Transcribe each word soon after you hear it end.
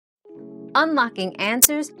unlocking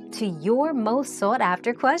answers to your most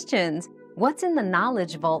sought-after questions. What's in the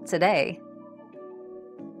Knowledge Vault today?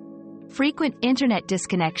 Frequent internet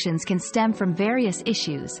disconnections can stem from various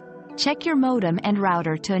issues. Check your modem and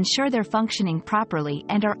router to ensure they're functioning properly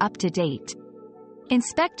and are up to date.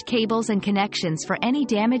 Inspect cables and connections for any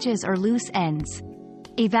damages or loose ends.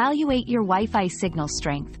 Evaluate your Wi-Fi signal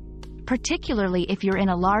strength, particularly if you're in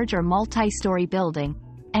a large or multi-story building,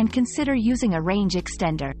 and consider using a range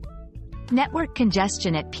extender. Network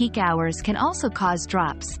congestion at peak hours can also cause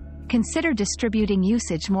drops. Consider distributing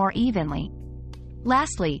usage more evenly.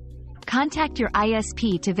 Lastly, contact your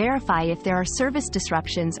ISP to verify if there are service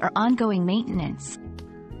disruptions or ongoing maintenance.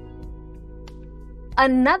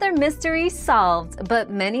 Another mystery solved, but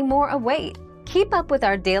many more await. Keep up with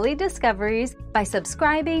our daily discoveries by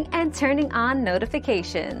subscribing and turning on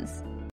notifications.